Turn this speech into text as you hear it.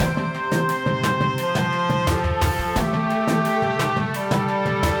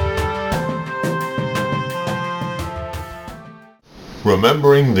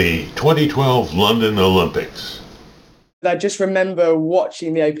Remembering the 2012 London Olympics. I just remember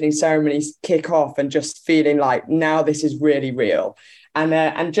watching the opening ceremonies kick off and just feeling like now this is really real.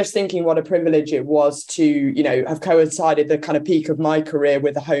 And just thinking what a privilege it was to, have coincided the kind of peak of my career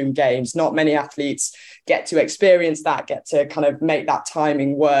with the home games. Not many athletes get to experience that, get to kind of make that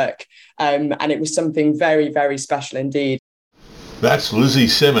timing work. And it was something very, very special indeed. That's Lizzie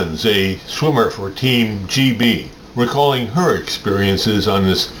Simmons, a swimmer for Team GB, recalling her experiences on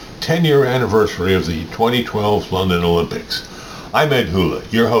this 10-year anniversary of the 2012 London Olympics. I'm Ed Hula,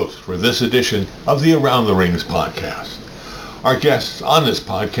 your host for this edition of the Around the Rings podcast. Our guests on this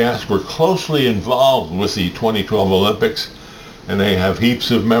podcast were closely involved with the 2012 Olympics, and they have heaps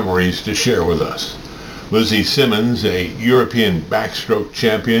of memories to share with us. Lizzie Simmons, a European backstroke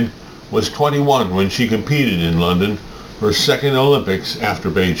champion, was 21 when she competed in London, her second Olympics after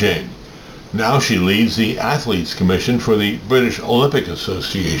Beijing. Now she leads the Athletes Commission for the British Olympic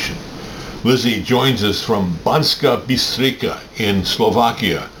Association. Lizzie joins us from Banská Bystrica in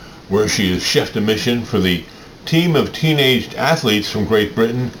Slovakia, where she is chef de mission for the team of teenage athletes from Great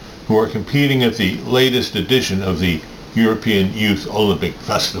Britain who are competing at the latest edition of the European Youth Olympic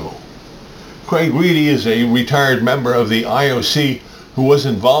Festival. Craig Reedy is a retired member of the IOC who was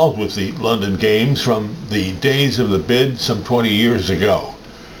involved with the London Games from the days of the bid some 20 years ago.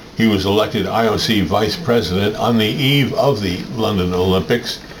 He was elected IOC Vice President on the eve of the London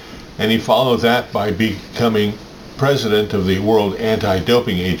Olympics, and he followed that by becoming President of the World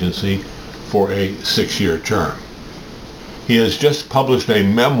Anti-Doping Agency for a 6-year term. He has just published a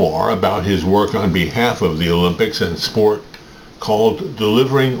memoir about his work on behalf of the Olympics and sport called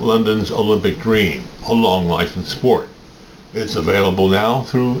Delivering London's Olympic Dream, A Long Life in Sport. It's available now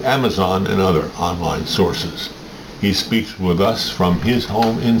through Amazon and other online sources. He speaks with us from his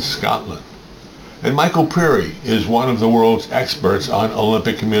home in Scotland. And Michael Peary is one of the world's experts on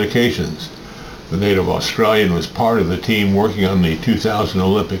Olympic communications. The native Australian was part of the team working on the 2000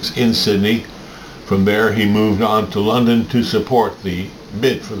 Olympics in Sydney. From there, he moved on to London to support the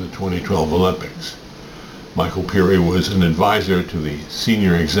bid for the 2012 Olympics. Michael Peary was an advisor to the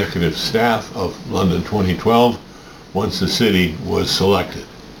senior executive staff of London 2012 once the city was selected.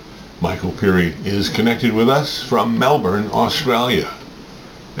 Michael Peary is connected with us from Melbourne, Australia.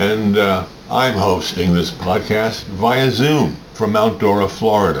 And I'm hosting this podcast via Zoom from Mount Dora,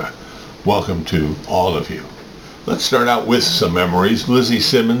 Florida. Welcome to all of you. Let's start out with some memories. Lizzie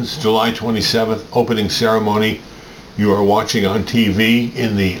Simmons, July 27th, opening ceremony. You are watching on TV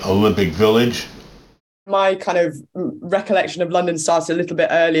in the Olympic Village. My kind of recollection of London started a little bit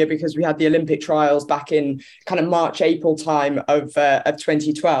earlier because we had the Olympic trials back in kind of March, April time of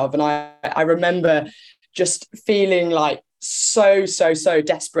 2012. And I remember just feeling like so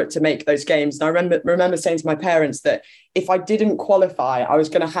desperate to make those games. And I remember saying to my parents that if I didn't qualify, I was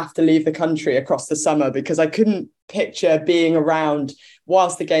going to have to leave the country across the summer because I couldn't picture being around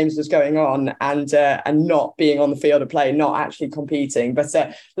whilst the games was going on and not being on the field of play, not actually competing. But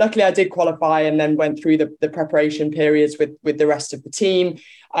luckily I did qualify and then went through the preparation periods with the rest of the team.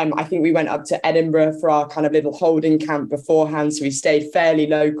 I think we went up to Edinburgh for our kind of little holding camp beforehand. So we stayed fairly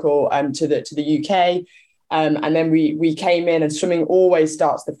local to the UK. And then we came in, and swimming always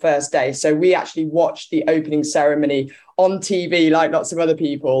starts the first day. So we actually watched the opening ceremony on TV, like lots of other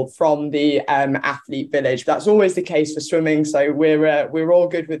people, from the athlete village. That's always the case for swimming. So we're all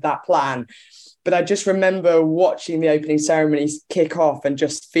good with that plan. But I just remember watching the opening ceremonies kick off and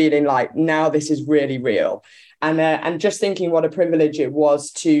just feeling like now this is really real. And just thinking what a privilege it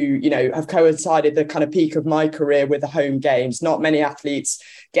was to, have coincided the kind of peak of my career with the home games. Not many athletes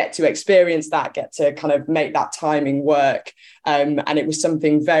get to experience that, get to kind of make that timing work. And it was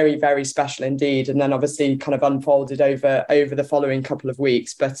something very, very special indeed. And then obviously kind of unfolded over the following couple of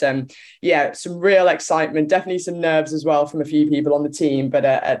weeks. But some real excitement, definitely some nerves as well from a few people on the team. But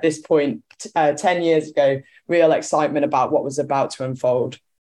at this point, 10 years ago, real excitement about what was about to unfold.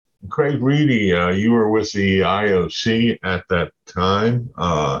 Craig Reedy, you were with the IOC at that time,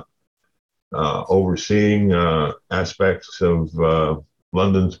 overseeing aspects of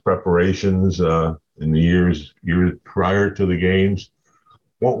London's preparations in the years prior to the games.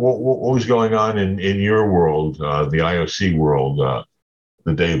 What was going on in your world, the IOC world,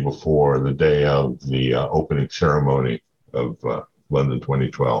 the day before, the day of the opening ceremony of London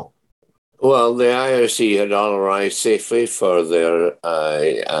 2012? Well, the IOC had all arrived safely for their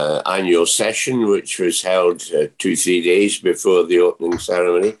annual session, which was held 2-3 days before the opening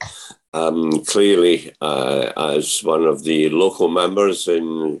ceremony. Clearly, as one of the local members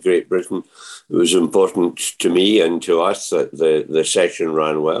in Great Britain, it was important to me and to us that the session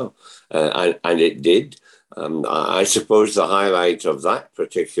ran well, and it did. I suppose the highlight of that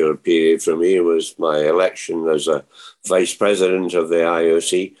particular period for me was my election as a vice president of the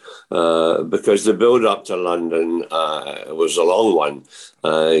IOC, because the build-up to London was a long one.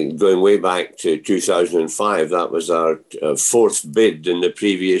 Going way back to 2005, that was our fourth bid in the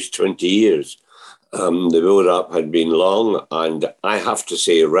previous 20 years. The build-up had been long and, I have to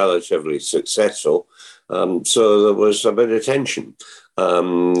say, relatively successful. So there was a bit of tension.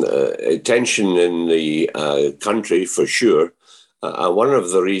 Tension in the country, for sure. One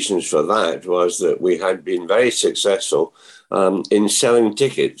of the reasons for that was that we had been very successful in selling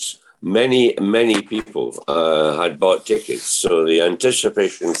tickets. Many people had bought tickets, so the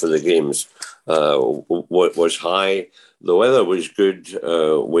anticipation for the games was high. The weather was good.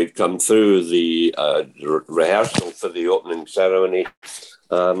 We'd come through the rehearsal for the opening ceremony,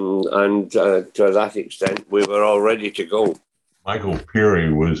 and to that extent, we were all ready to go. Michael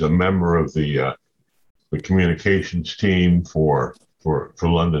Peary was a member of the communications team for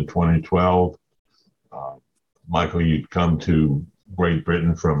London 2012. Michael, you'd come to Great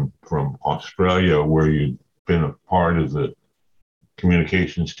Britain from Australia, where you'd been a part of the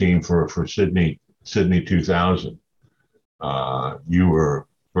communications team for Sydney 2000. You were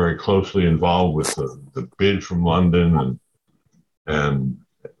very closely involved with the bid from London and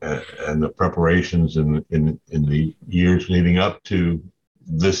the preparations in the years leading up to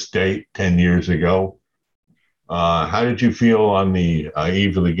this date 10 years ago. How did you feel on the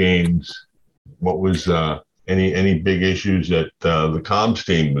eve of the games? What was any big issues that the comms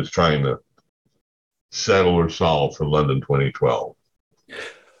team was trying to settle or solve for London 2012?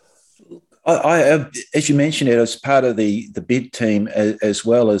 I as you mentioned, it was part of the bid team as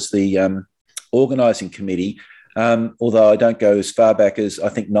well as the organising committee. Although I don't go as far back as I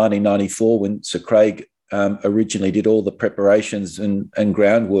think 1994, when Sir Craig originally did all the preparations and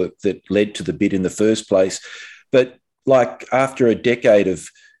groundwork that led to the bid in the first place. But like after a decade of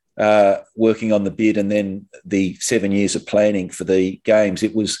working on the bid and then the 7 years of planning for the games,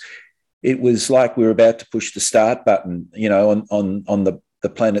 it was like we were about to push the start button, on the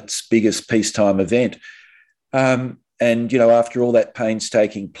planet's biggest peacetime event. And after all that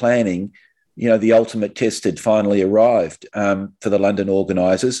painstaking planning, the ultimate test had finally arrived for the London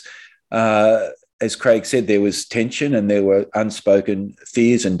organisers. As Craig said, there was tension and there were unspoken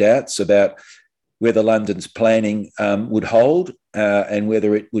fears and doubts about whether London's planning would hold and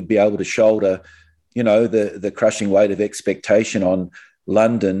whether it would be able to shoulder, the crushing weight of expectation on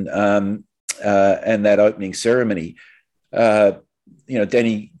London and that opening ceremony.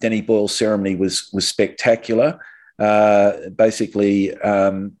 Danny Boyle's ceremony was spectacular, basically,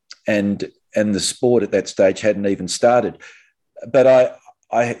 and the sport at that stage hadn't even started. But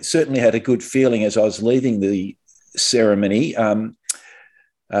I certainly had a good feeling as I was leaving the ceremony,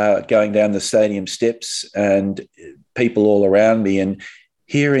 going down the stadium steps and people all around me, and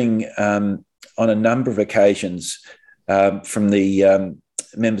hearing on a number of occasions from the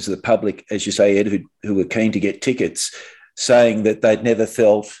members of the public, as you say, Ed, who were keen to get tickets, saying that they'd never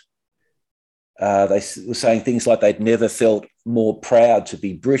felt, they were saying things like they'd never felt more proud to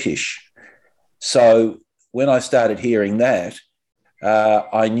be British. So when I started hearing that,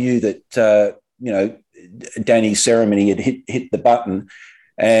 I knew that, Danny's ceremony had hit the button,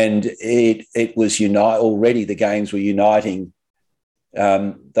 and it was already the games were uniting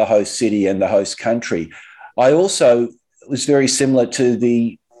the host city and the host country. I also was very similar to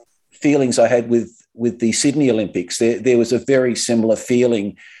the feelings I had with the Sydney Olympics. There was a very similar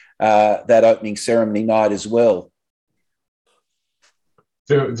feeling that opening ceremony night as well.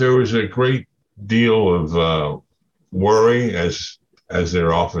 There was a great deal of worry, as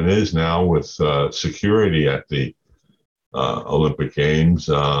there often is now, with security at the Olympic Games,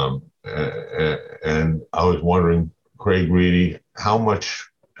 and I was wondering, Craig Reedy, how much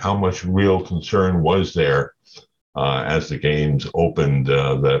real concern was there as the games opened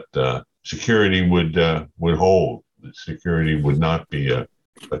that security would hold, that security would not be a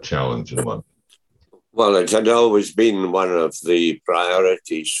challenge in London? Well, it had always been one of the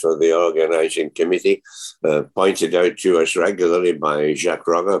priorities for the organising committee, pointed out to us regularly by Jacques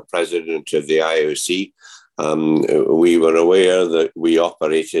Rogge, president of the IOC. We were aware that we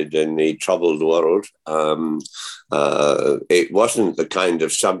operated in a troubled world. It wasn't the kind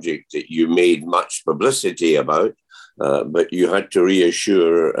of subject that you made much publicity about, but you had to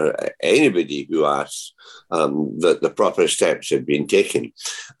reassure anybody who asked that the proper steps had been taken.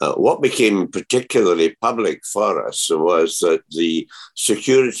 What became particularly public for us was that the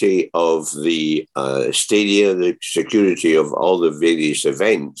security of the stadia, the security of all the various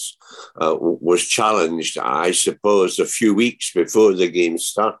events was challenged, I suppose, a few weeks before the game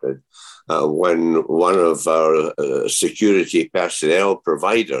started. when one of our security personnel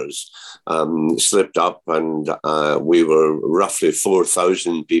providers slipped up, and we were roughly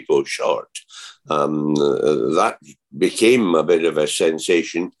 4,000 people short. That became a bit of a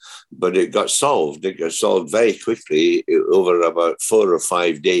sensation, but it got solved. It got solved very quickly over about 4 or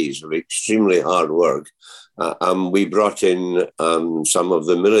 5 days of extremely hard work. And we brought in some of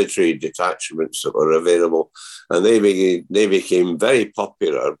the military detachments that were available, and they became very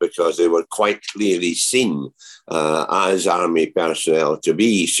popular because they were quite clearly seen as army personnel to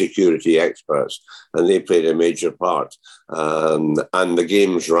be security experts, and they played a major part. And the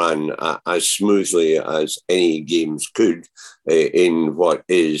games ran as smoothly as any games could in what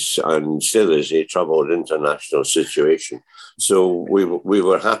is and still is a troubled international situation. So we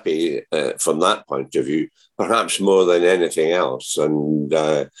were happy from that point of view, perhaps more than anything else. And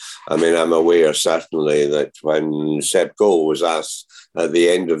I'm aware certainly that when Seb Coe was asked at the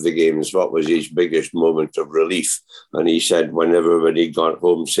end of the games what was his biggest moment of relief, and he said when everybody got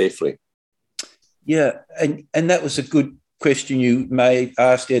home safely. Yeah, and that was a good question you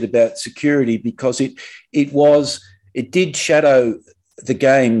asked, Ed, about security, because it did shadow the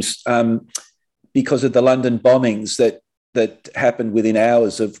games because of the London bombings that happened within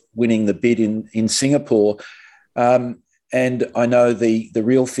hours of winning the bid in Singapore. And I know the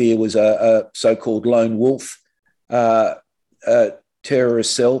real fear was a so-called lone wolf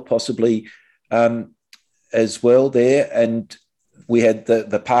terrorist cell, possibly as well there. And we had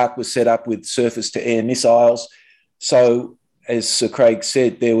the park was set up with surface-to-air missiles. So, as Sir Craig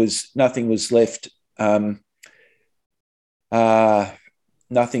said, nothing was left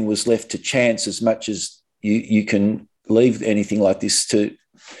to chance, as much as you can leave anything like this to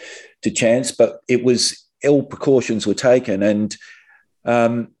chance. But it was, all precautions were taken, and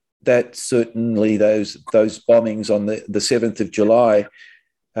that certainly those bombings on the 7th of July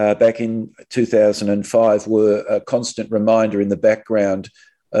back in 2005 were a constant reminder in the background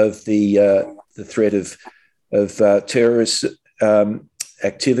of the threat of terrorist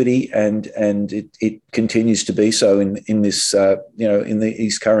activity, and it continues to be so in this in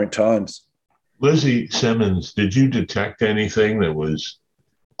these current times. Lizzie Simmons, did you detect anything that was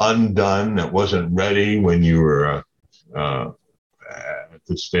undone, that wasn't ready when you were at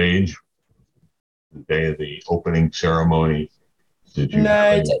the stage, the day of the opening ceremony? Did you?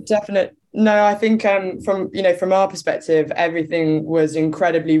 No, definitely. No, I think from our perspective, everything was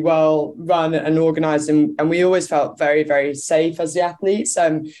incredibly well run and organised, and we always felt very, very safe as the athletes.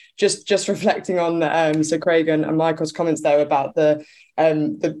 Just reflecting on Sir Craig and Michael's comments there about the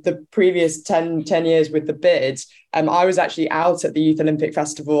previous 10 years with the bid. I was actually out at the Youth Olympic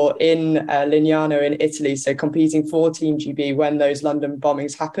Festival in Lignano in Italy, so competing for Team GB when those London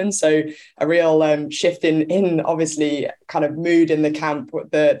bombings happened. So a real shift in obviously kind of mood in the camp,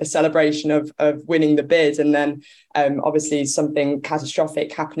 the celebration of winning the bid, and then obviously something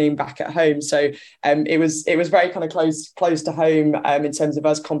catastrophic happening back at home. So it was very kind of close to home in terms of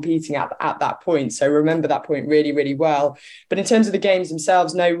us competing at that point. So remember that point really, really well. But in terms of the games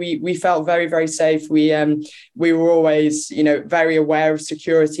themselves, no, we felt very, very safe. We were always, very aware of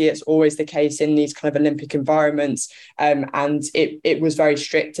security. It's always the case in these kind of Olympic environments. And it was very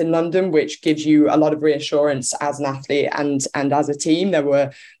strict in London, which gives you a lot of reassurance as an athlete and as a team. There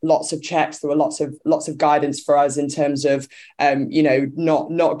were lots of checks. There were lots of guidance for us in terms of,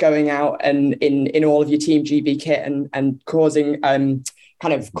 not going out and in all of your Team GB kit and causing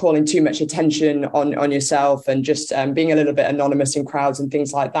kind of calling too much attention on yourself, and just being a little bit anonymous in crowds and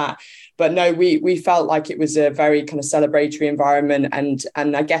things like that. But no, we felt like it was a very kind of celebratory environment, and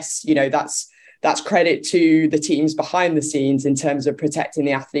I guess that's credit to the teams behind the scenes in terms of protecting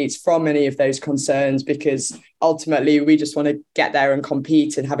the athletes from any of those concerns, because ultimately we just want to get there and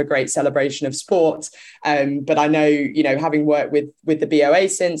compete and have a great celebration of sport. But I know, having worked with the BOA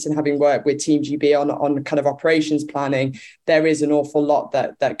since, and having worked with Team GB on kind of operations planning, there is an awful lot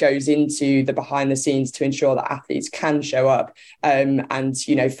that goes into the behind the scenes to ensure that athletes can show up and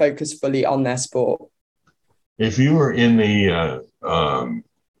focus fully on their sport. If you were in the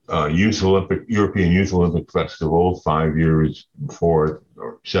European Youth Olympic Festival 5 years before,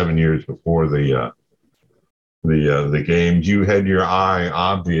 or 7 years before the games, you had your eye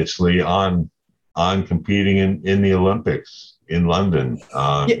obviously on competing in the Olympics in London.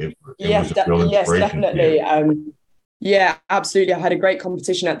 Yes, definitely. Yeah, absolutely. I had a great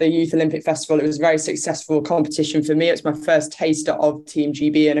competition at the Youth Olympic Festival. It was a very successful competition for me. It was my first taster of Team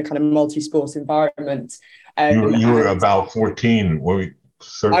GB in a kind of multi-sport environment. You were about 14.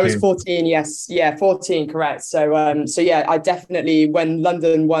 13? I was 14, yes. Yeah, 14, correct. So yeah, I definitely, when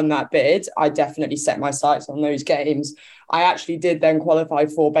London won that bid, I definitely set my sights on those games. I actually did then qualify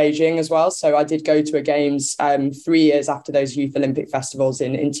for Beijing as well. So I did go to a games 3 years after those Youth Olympic Festivals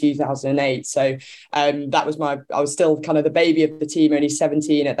in 2008. So that was I was still kind of the baby of the team, only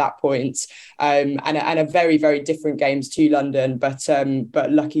 17 at that point. And a very, very different games to London, but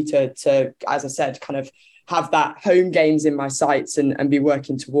lucky to, as I said, kind of have that home games in my sights and be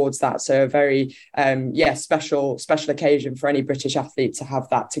working towards that. So a very special occasion for any British athlete to have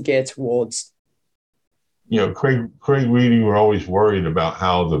that to gear towards. Craig Reedy, were always worried about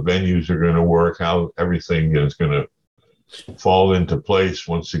how the venues are going to work, how everything is going to fall into place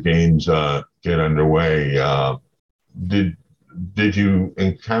once the games get underway. Did you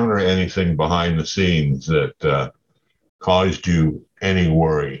encounter anything behind the scenes that caused you any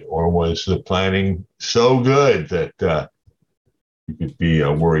worry, or was the planning so good that you could be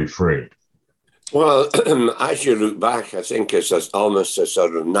worry-free? Well, as you look back, I think it's almost a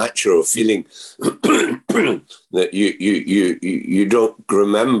sort of natural feeling that you don't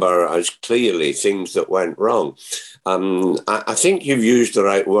remember as clearly things that went wrong. I think you've used the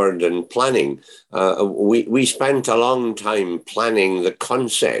right word in planning. We spent a long time planning the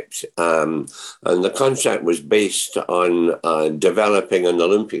concept, and the concept was based on developing an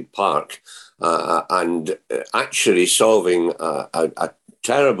Olympic park and actually solving a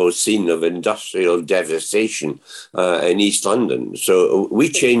terrible scene of industrial devastation in East London. So we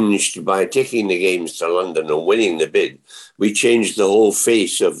changed, by taking the games to London and winning the bid, we changed the whole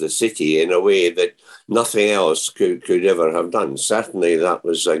face of the city in a way that nothing else could ever have done. Certainly that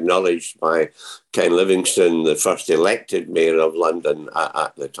was acknowledged by Ken Livingstone, the first elected mayor of London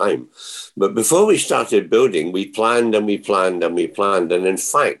at the time. But before we started building, we planned and we planned and we planned. And in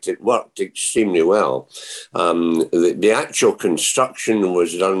fact, it worked extremely well. The actual construction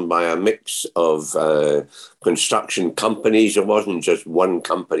was done by a mix of construction companies. It wasn't just one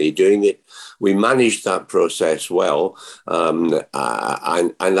company doing it. We managed that process well. And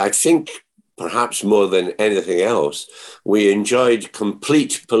I think, perhaps more than anything else, we enjoyed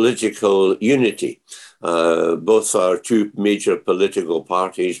complete political unity. Both our two major political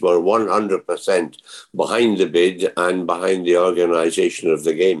parties were 100% behind the bid and behind the organisation of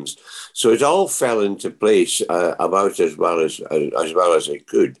the games. So it all fell into place about as well as it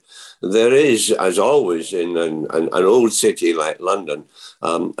could. There is, as always in an old city like London,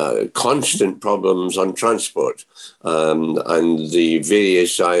 constant problems on transport. And the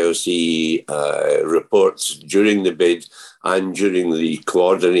various IOC reports during the bid and during the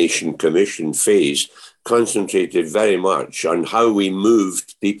coordination commission phase concentrated very much on how we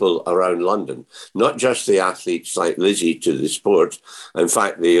moved people around London, not just the athletes like Lizzie to the sport. In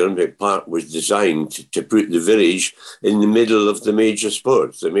fact, the Olympic Park was designed to put the village in the middle of the major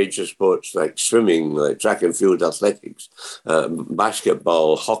sports like swimming, like track and field athletics,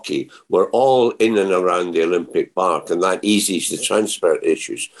 basketball, hockey, were all in and around the Olympic Park, and that eases the transport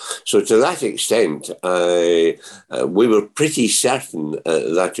issues. So to that extent, we were pretty certain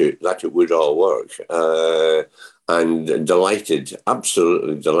that it would all work. And delighted,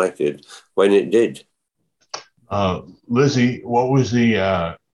 absolutely delighted when it did. Lizzie, what was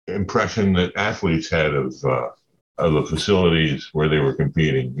the impression that athletes had of the facilities where they were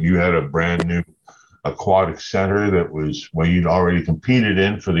competing? You had a brand new aquatic center that was where you'd already competed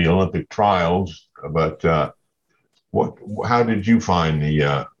in for the Olympic trials, but how did you find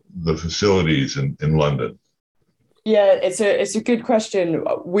the facilities in London? Yeah, it's a good question.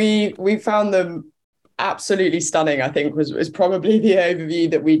 We found them absolutely stunning, I think was probably the overview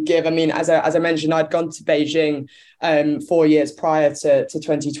that we'd give. I mean, as I mentioned, I'd gone to Beijing 4 years prior to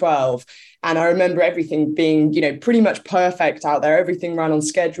 2012. And I remember everything being, pretty much perfect out there. Everything ran on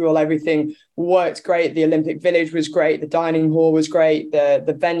schedule. Everything worked great. The Olympic Village was great. The dining hall was great.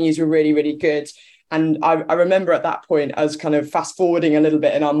 The venues were really, really good. And I remember at that point us kind of fast forwarding a little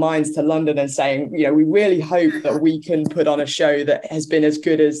bit in our minds to London and saying, we really hope that we can put on a show that has been as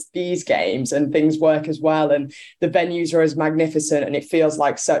good as these games and things work as well. And the venues are as magnificent and it feels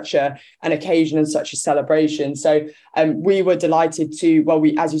like such an occasion and such a celebration. So we were delighted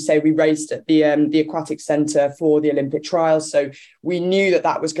to, as you say, we raced at the Aquatic Centre for the Olympic trials. So we knew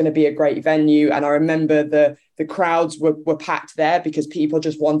that was going to be a great venue. And I remember the crowds were packed there because people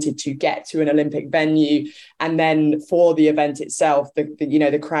just wanted to get to an Olympic venue. And then for the event itself,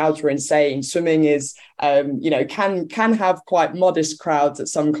 the crowds were insane. Swimming is, can have quite modest crowds at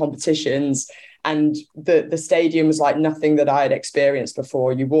some competitions. And the stadium was like nothing that I had experienced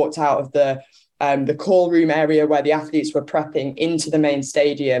before. You walked out of the call room area where the athletes were prepping into the main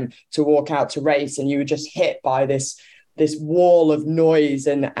stadium to walk out to race, and you were just hit by this this wall of noise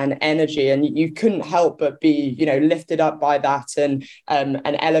and energy, and you couldn't help but be, lifted up by that and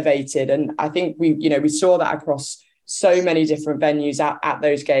elevated. And I think we saw that across so many different venues at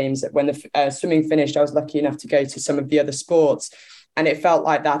those games. When the swimming finished, I was lucky enough to go to some of the other sports, and it felt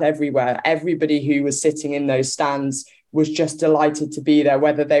like that everywhere. Everybody who was sitting in those stands was just delighted to be there,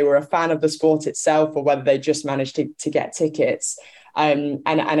 whether they were a fan of the sport itself or whether they just managed to get tickets. And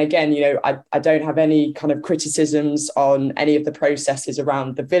again, I don't have any kind of criticisms on any of the processes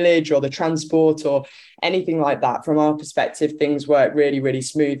around the village or the transport or anything like that. From our perspective, things worked really, really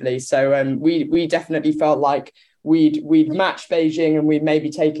smoothly. So we definitely felt like we'd matched Beijing, and we'd maybe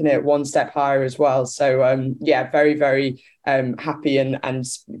taken it one step higher as well. So very, very happy and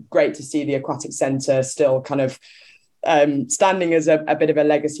great to see the Aquatic Centre still kind of standing as a bit of a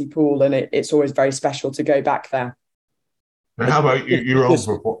legacy pool, and it's always very special to go back there. And how about your own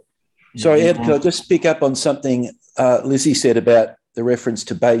performance? Sorry, Ed, can I just pick up on something Lizzie said about the reference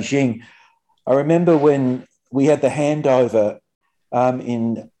to Beijing? I remember when we had the handover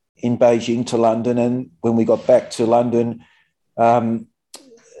in Beijing to London, and when we got back to London,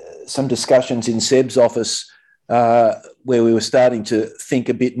 some discussions in Seb's office where we were starting to think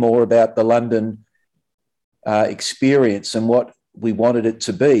a bit more about the London experience and what we wanted it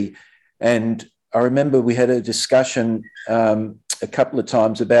to be. And I remember we had a discussion a couple of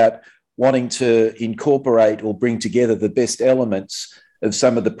times about wanting to incorporate or bring together the best elements of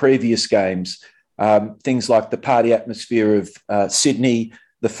some of the previous games, things like the party atmosphere of Sydney,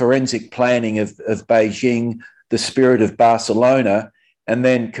 the forensic planning of Beijing, the spirit of Barcelona, and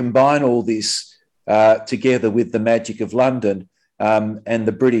then combine all this together with the magic of London and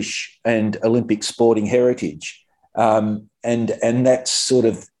the British and Olympic sporting heritage. And that's sort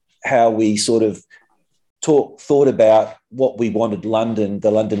of how we sort of thought about what we wanted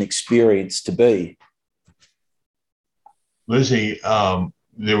the London experience to be. Lizzie,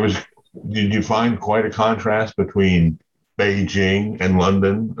 did you find quite a contrast between Beijing and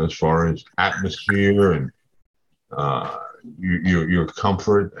London as far as atmosphere and your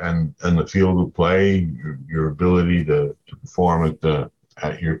comfort and the field of play, your ability to perform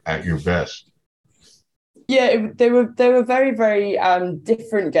at your best? Yeah, they were very, very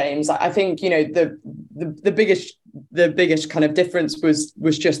different games. I think the biggest kind of difference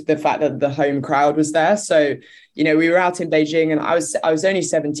was just the fact that the home crowd was there. So we were out in Beijing, and I was only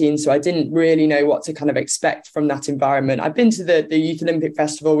 17, so I didn't really know what to kind of expect from that environment. I'd been to the Youth Olympic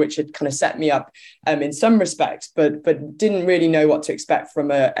Festival, which had kind of set me up in some respects, but didn't really know what to expect from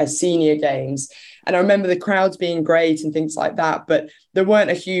a senior games. And I remember the crowds being great and things like that, but there weren't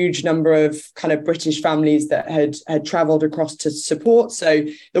a huge number of kind of British families that had travelled across to support. So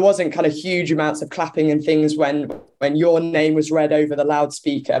there wasn't kind of huge amounts of clapping and things when your name was read over the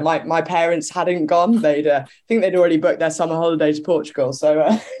loudspeaker. My parents hadn't gone. I think they'd already booked their summer holiday to Portugal. So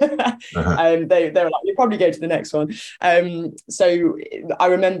they were like, you'll probably go to the next one. So I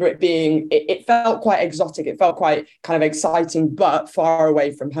remember it felt quite exotic. It felt quite kind of exciting, but far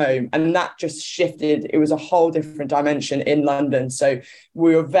away from home. And that just shifted. It was a whole different dimension in London. So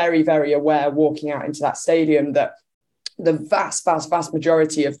we were very, very aware walking out into that stadium that the vast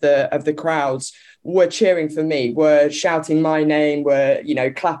majority of the crowds were cheering for me, were shouting my name, were,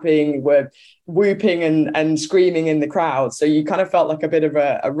 clapping, were whooping and screaming in the crowd. So you kind of felt like a bit of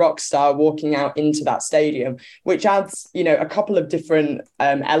a rock star walking out into that stadium, which adds, a couple of different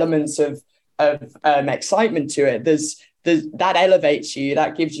elements of excitement to it. That elevates you,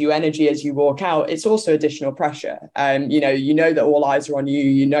 that gives you energy as you walk out. It's also additional pressure. You know that all eyes are on you.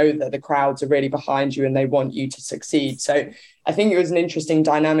 You know that the crowds are really behind you and they want you to succeed. So I think it was an interesting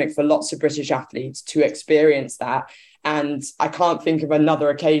dynamic for lots of British athletes to experience that. And I can't think of another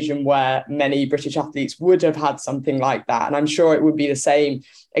occasion where many British athletes would have had something like that. And I'm sure it would be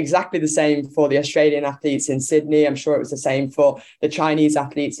exactly the same for the Australian athletes in Sydney. I'm sure it was the same for the Chinese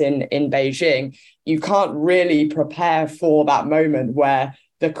athletes in Beijing. You can't really prepare for that moment where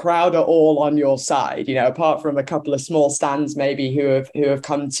the crowd are all on your side, apart from a couple of small stands maybe who have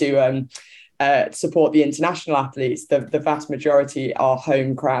come to support the international athletes. The vast majority are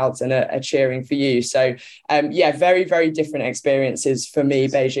home crowds and are cheering for you. So very, very different experiences for me,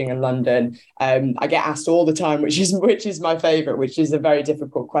 Beijing and London. I get asked all the time, which is my favorite, which is a very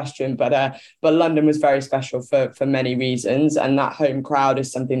difficult question, but London was very special for many reasons. And that home crowd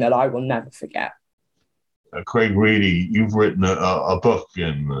is something that I will never forget. Craig Reedy, you've written a book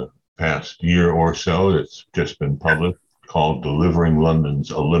in the past year or so that's just been published called Delivering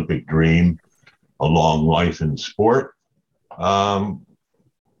London's Olympic Dream, A Long Life in Sport.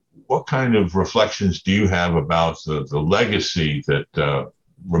 What kind of reflections do you have about the legacy that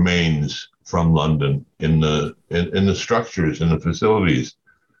remains from London in the structures and the facilities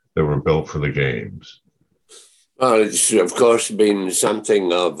that were built for the games? Well, it's of course been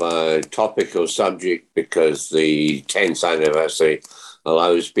something of a topical subject because the 10th anniversary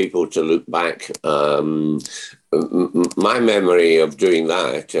allows people to look back. My memory of doing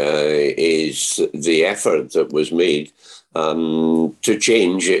that is the effort that was made to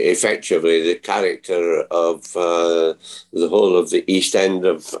change effectively the character of the whole of the East End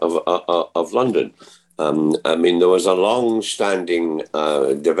of London. I mean, there was a long-standing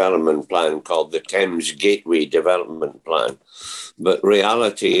development plan called the Thames Gateway Development Plan. But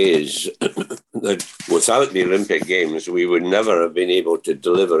reality is that without the Olympic Games, we would never have been able to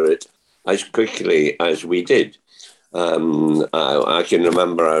deliver it as quickly as we did. I can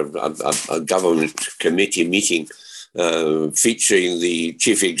remember a government committee meeting featuring the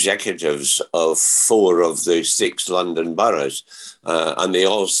chief executives of 4 of the 6 London boroughs. And they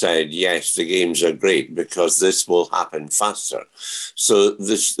all said, yes, the games are great because this will happen faster. So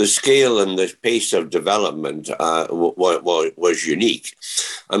the scale and the pace of development was unique.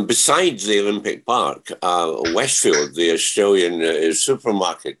 And besides the Olympic Park, Westfield, the Australian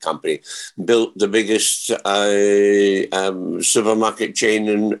supermarket company, built the biggest supermarket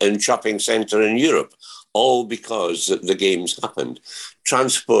chain and shopping centre in Europe, all because the games happened.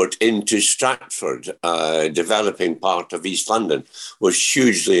 Transport into Stratford, developing part of East London, was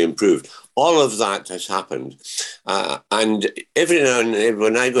hugely improved. All of that has happened. And every now and then,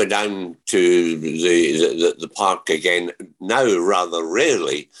 when I go down to the park again, now rather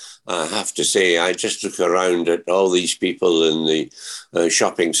rarely, I have to say, I just look around at all these people in the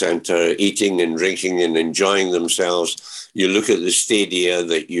shopping centre, eating and drinking and enjoying themselves. You look at the stadia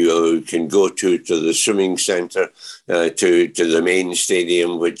that you can go to the swimming centre, to the main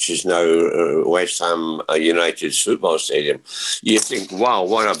stadium, which is now West Ham United's football stadium. You think, wow,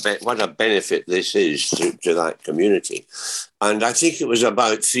 what a benefit this is to that community. And I think it was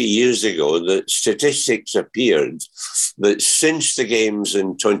about 3 years ago that statistics appeared that since the Games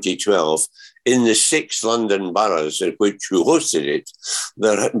in 2012, in the 6 London boroughs in which we hosted it,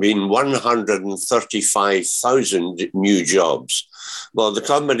 there had been 135,000 new jobs. Well, the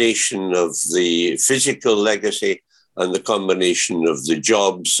combination of the physical legacy and the combination of the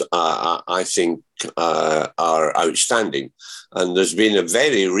jobs, I think, are outstanding. And there's been a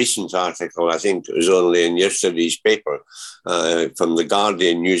very recent article, I think it was only in yesterday's paper, from the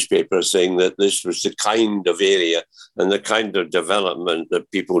Guardian newspaper, saying that this was the kind of area and the kind of development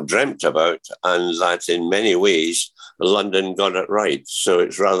that people dreamt about, and that in many ways, London got it right. So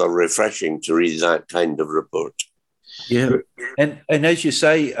it's rather refreshing to read that kind of report. Yeah. And as you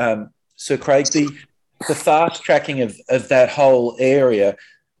say, Sir Craig, the fast tracking of that whole area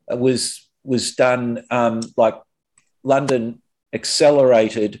was done, like London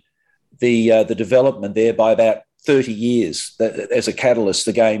accelerated the development there by about 30 years. As a catalyst,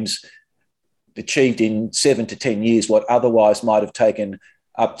 the Games achieved in 7 to 10 years what otherwise might have taken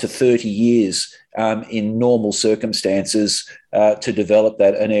up to 30 years in normal circumstances to develop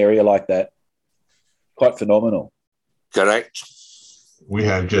an area like that. Quite phenomenal. Correct. We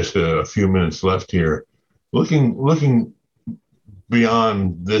have just a few minutes left here. Looking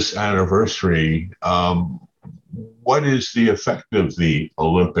beyond this anniversary, what is the effect of the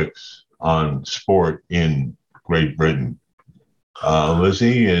Olympics on sport in Great Britain?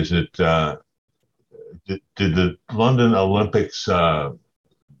 Lizzie, is it did the London Olympics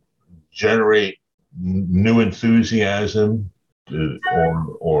generate new enthusiasm,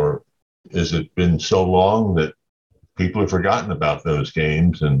 or has it been so long that people have forgotten about those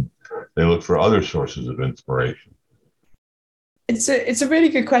games and they look for other sources of inspiration? It's a really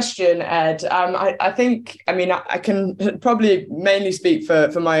good question, Ed. I think, I mean, I can probably mainly speak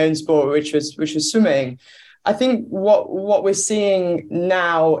for my own sport, which was swimming. I think what we're seeing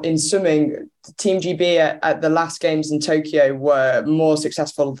now in swimming, Team GB at the last Games in Tokyo were more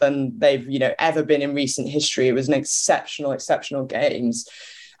successful than they've ever been in recent history. It was an exceptional Games,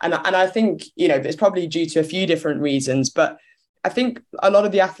 and I think it's probably due to a few different reasons, but I think a lot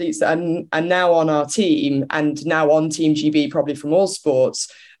of the athletes that are now on our team and now on Team GB, probably from all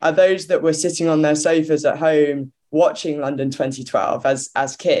sports, are those that were sitting on their sofas at home watching London 2012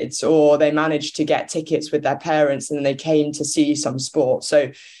 as kids, or they managed to get tickets with their parents and they came to see some sport.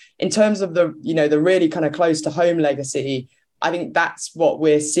 So in terms of the really kind of close to home legacy, I think that's what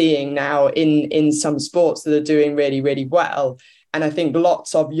we're seeing now in some sports that are doing really, really well. And I think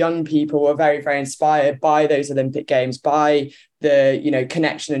lots of young people were very, very inspired by those Olympic Games, by the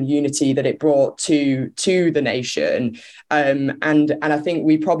connection and unity that it brought to the nation. And I think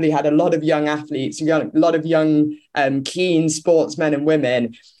we probably had a lot of young athletes, a lot of young keen sportsmen and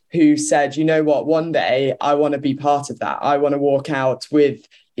women who said, you know what, one day I want to be part of that. I want to walk out with,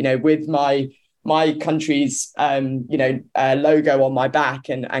 with my country's, logo on my back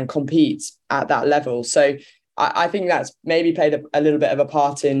and compete at that level. So I think that's maybe played a little bit of a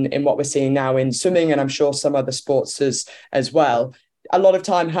part in what we're seeing now in swimming, and I'm sure some other sports as well. A lot of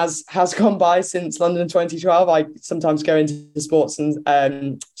time has gone by since London 2012. I sometimes go into sports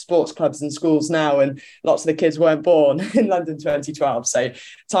and sports clubs and schools now, and lots of the kids weren't born in London 2012. So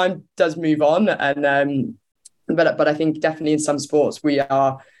time does move on, and but I think definitely in some sports we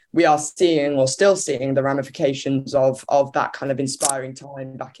are seeing, or still seeing, the ramifications of that kind of inspiring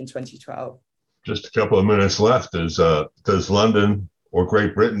time back in 2012. Just a couple of minutes left. Does London or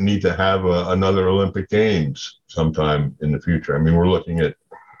Great Britain need to have another Olympic Games sometime in the future? I mean, we're looking at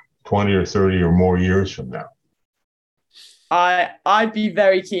 20 or 30 or more years from now. I'd be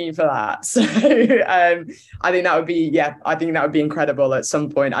very keen for that. So I think that would be incredible at some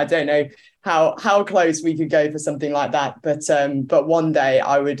point. I don't know how close we could go for something like that, but one day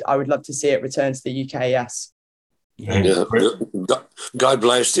I would love to see it return to the UK. Yes. Yeah. God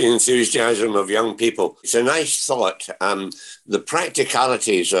bless the enthusiasm of young people. It's a nice thought. The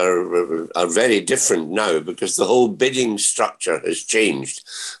practicalities are very different now because the whole bidding structure has changed.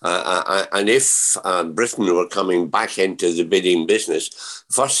 And if Britain were coming back into the bidding business,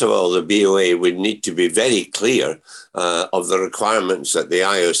 first of all, the BOA would need to be very clear of the requirements that the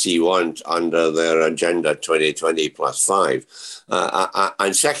IOC want under their Agenda 2020+5.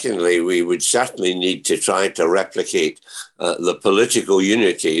 And secondly, we would certainly need to try to replicate the political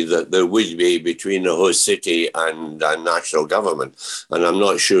unity that there would be between the host city and national government. And I'm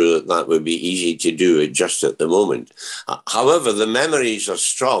not sure that would be easy to do just at the moment. However, the memories are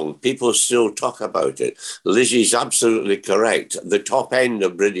strong. People still talk about it. Lizzie's absolutely correct. The top end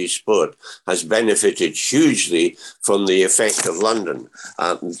of British sport has benefited hugely from the effect of London.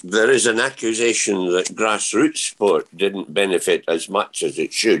 There is an accusation that grassroots sport didn't benefit as much as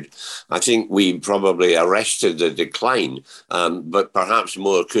it should. I think we probably arrested the decline, but perhaps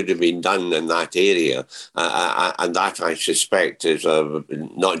more could have been done in that area. And that, I suspect, is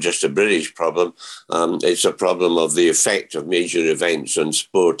not just a British problem. It's a problem of the effect of major events on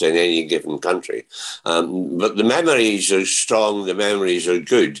sport in any given country. But the memories are strong, the memories are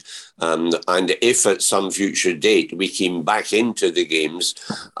good. And if at some future date we came back into the games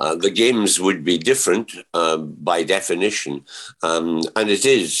would be different by definition. And it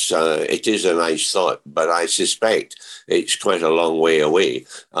is a nice thought, but I suspect it's quite a long way away.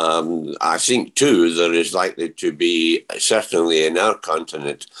 I think, too, there is likely to be, certainly in our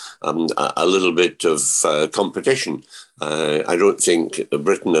continent, a little bit of competition. I don't think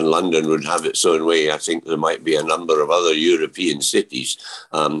Britain and London would have its own way. I think there might be a number of other European cities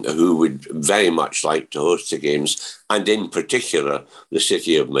who would very much like to host the Games, and in particular, the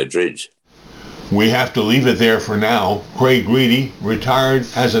city of Madrid. We have to leave it there for now. Craig Reedy retired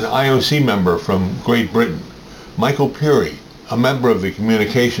as an IOC member from Great Britain. Michael Peary, a member of the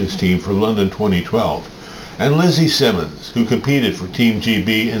communications team for London 2012. And Lizzie Simmons, who competed for Team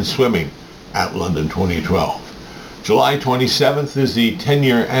GB in swimming at London 2012. July 27th is the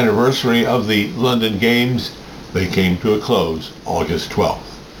 10-year anniversary of the London Games. They came to a close August 12th.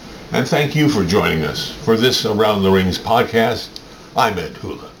 And thank you for joining us for this Around the Rings podcast. I'm Ed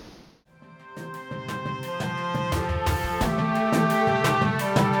Hula.